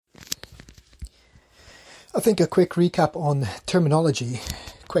I think a quick recap on terminology,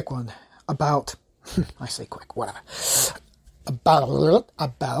 quick one, about, I say quick, whatever,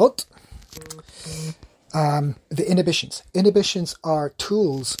 about the inhibitions. Inhibitions are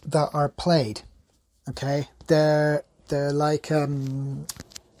tools that are played, okay? They're like a move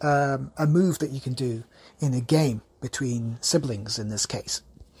that you can do in a game between siblings in this case.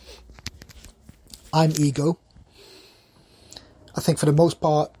 I'm ego. I think for the most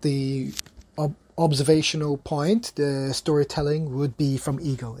part, the observational point, the storytelling would be from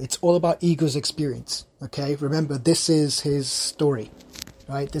ego. It's all about ego's experience, okay? Remember, this is his story,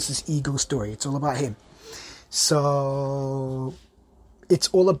 right? This is ego's story. It's all about him. So it's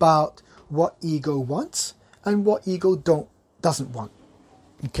all about what ego wants and what ego doesn't want,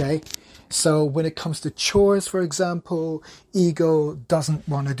 okay? So when it comes to chores, for example, ego doesn't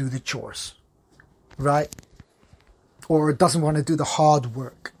want to do the chores, right? Or doesn't want to do the hard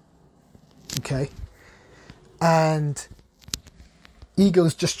work. Okay. And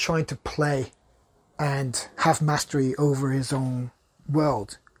ego's just trying to play and have mastery over his own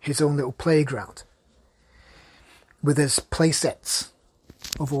world, his own little playground, with his play sets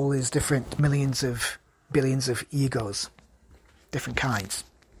of all his different billions of egos, different kinds,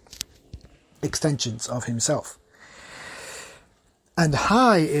 extensions of himself. And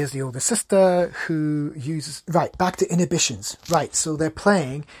Hai is the older sister who uses... Right, back to inhibitions. Right, so they're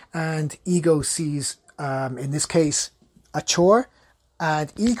playing and ego sees, in this case, a chore.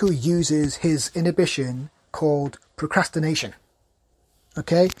 And ego uses his inhibition called procrastination.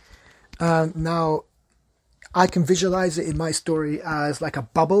 Okay? Now, I can visualize it in my story as like a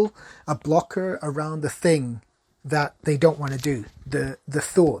bubble, a blocker around the thing that they don't want to do. The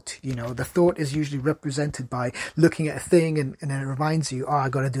thought, the thought is usually represented by looking at a thing and it reminds you, I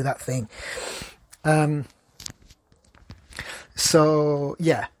got to do that thing. So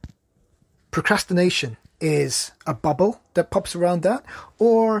yeah, procrastination is a bubble that pops around that.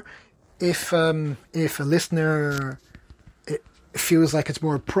 Or if a listener it feels like it's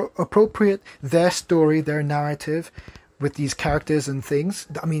more appropriate, their story, their narrative with these characters and things.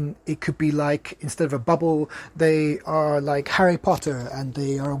 I mean, it could be like, instead of a bubble, they are like Harry Potter and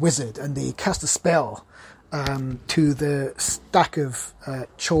they are a wizard and they cast a spell to the stack of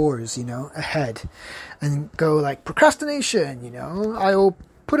chores, ahead, and go like, procrastination, I'll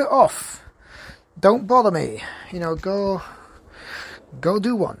put it off. Don't bother me, go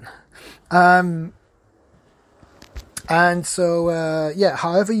do one. And so,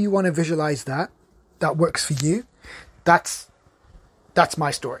 however you want to visualize that works for you. That's my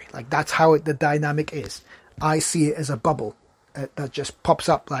story. Like, that's how the dynamic is. I see it as a bubble that just pops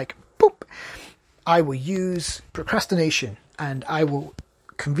up like, boop. I will use procrastination and I will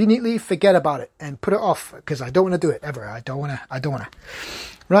conveniently forget about it and put it off because I don't want to do it ever. I don't want to.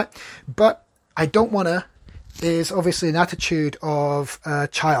 Right? But I don't want to is obviously an attitude of a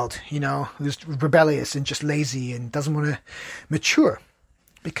child, who's rebellious and just lazy and doesn't want to mature,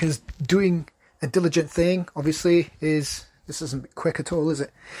 because doing a diligent thing, obviously, this isn't quick at all, is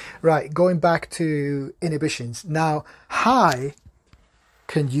it? Right, going back to inhibitions. Now, Hai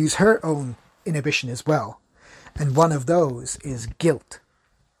can use her own inhibition as well. And one of those is guilt.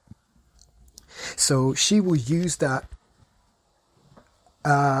 So she will use that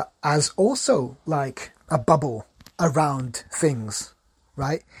as also like a bubble around things,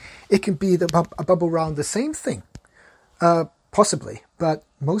 right? It can be a bubble around the same thing, possibly, but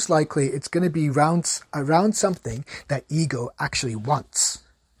most likely it's going to be around something that ego actually wants,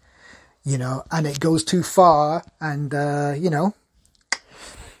 and it goes too far, and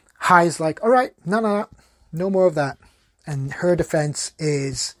Hai's like, all right, no more of that. And her defense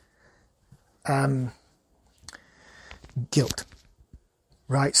is guilt,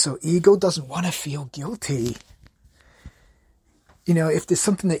 right? So ego doesn't want to feel guilty. If there's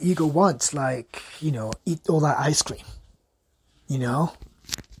something that ego wants, like, eat all that ice cream,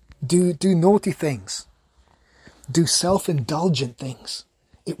 do naughty things, do self-indulgent things.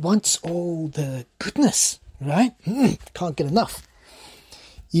 It wants all the goodness, right? Can't get enough.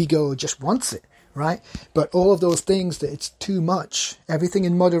 Ego just wants it, right? But all of those things that it's too much, everything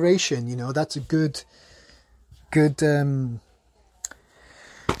in moderation, that's a good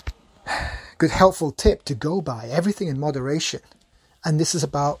helpful tip to go by. Everything in moderation. And this is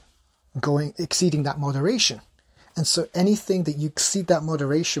about exceeding that moderation. And so anything that you exceed that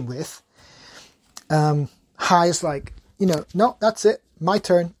moderation with, Hai is like, no, that's it, my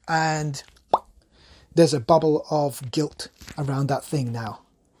turn. And there's a bubble of guilt around that thing now.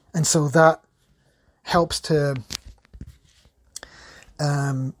 And so that helps to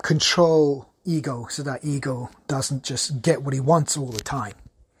control ego, so that ego doesn't just get what he wants all the time.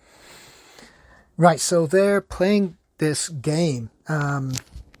 Right, so they're playing this game.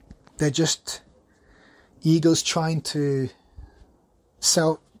 They're just egos trying to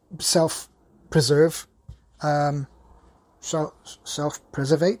self-preserve,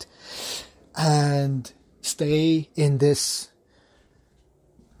 self-preservate, and stay in this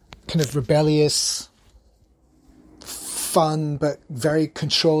kind of rebellious, fun, but very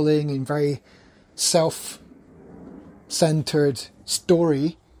controlling and very self-centered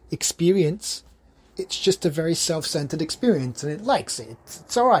story experience. It's just a very self-centered experience, and it likes it.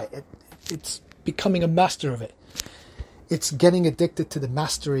 It's all right. It's becoming a master of it. It's getting addicted to the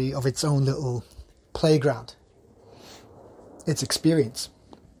mastery of its own little playground. Its experience.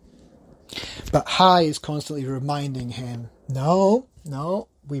 But Hai is constantly reminding him, no,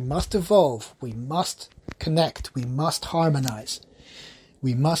 we must evolve. We must connect. We must harmonize.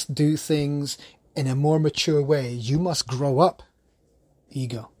 We must do things in a more mature way. You must grow up,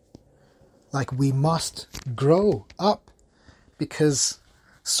 ego. Like, we must grow up because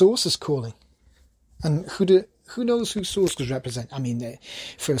Source is calling. And who knows who Source could represent? I mean, the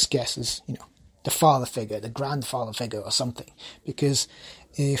first guess is, the father figure, the grandfather figure or something. Because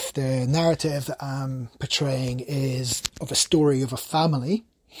if the narrative that I'm portraying is of a story of a family,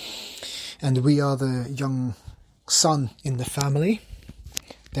 and we are the young son in the family,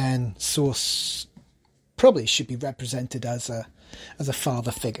 then Source probably should be represented as a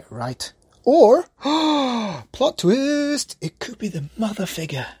father figure, right? Or, plot twist, it could be the mother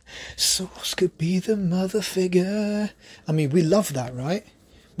figure. Source could be the mother figure. I mean, we love that, right?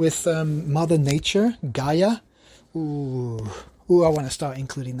 With Mother Nature, Gaia. Ooh, I want to start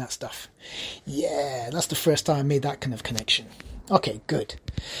including that stuff. Yeah, that's the first time I made that kind of connection. Okay, good.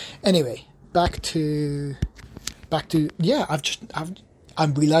 Anyway, back to yeah,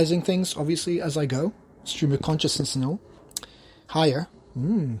 I'm realizing things, obviously, as I go. Stream of consciousness and all. Higher.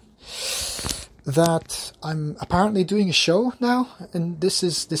 That I'm apparently doing a show now, and this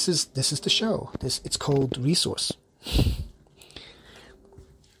is the show. It's called Re.SOURCE.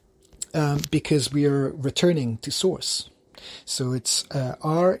 Because we are returning to Source. So it's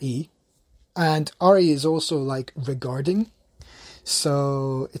RE, and RE is also like regarding.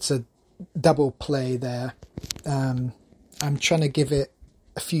 So it's a double play there. I'm trying to give it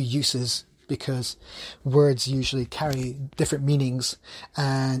a few uses, because words usually carry different meanings,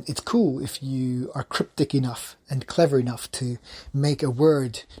 and it's cool if you are cryptic enough and clever enough to make a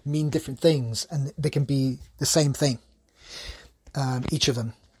word mean different things, and they can be the same thing, each of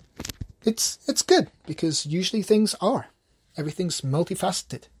them. It's good, because usually everything's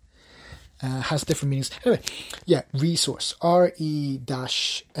multifaceted, has different meanings. Anyway, yeah, Re.SOURCE, R-E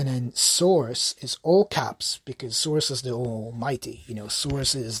dash, and then Source is all caps, because Source is the almighty,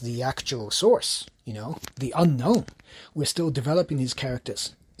 Source is the actual source, the unknown. We're still developing these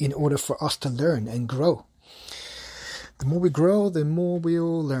characters in order for us to learn and grow. The more we grow, the more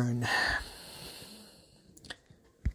we'll learn.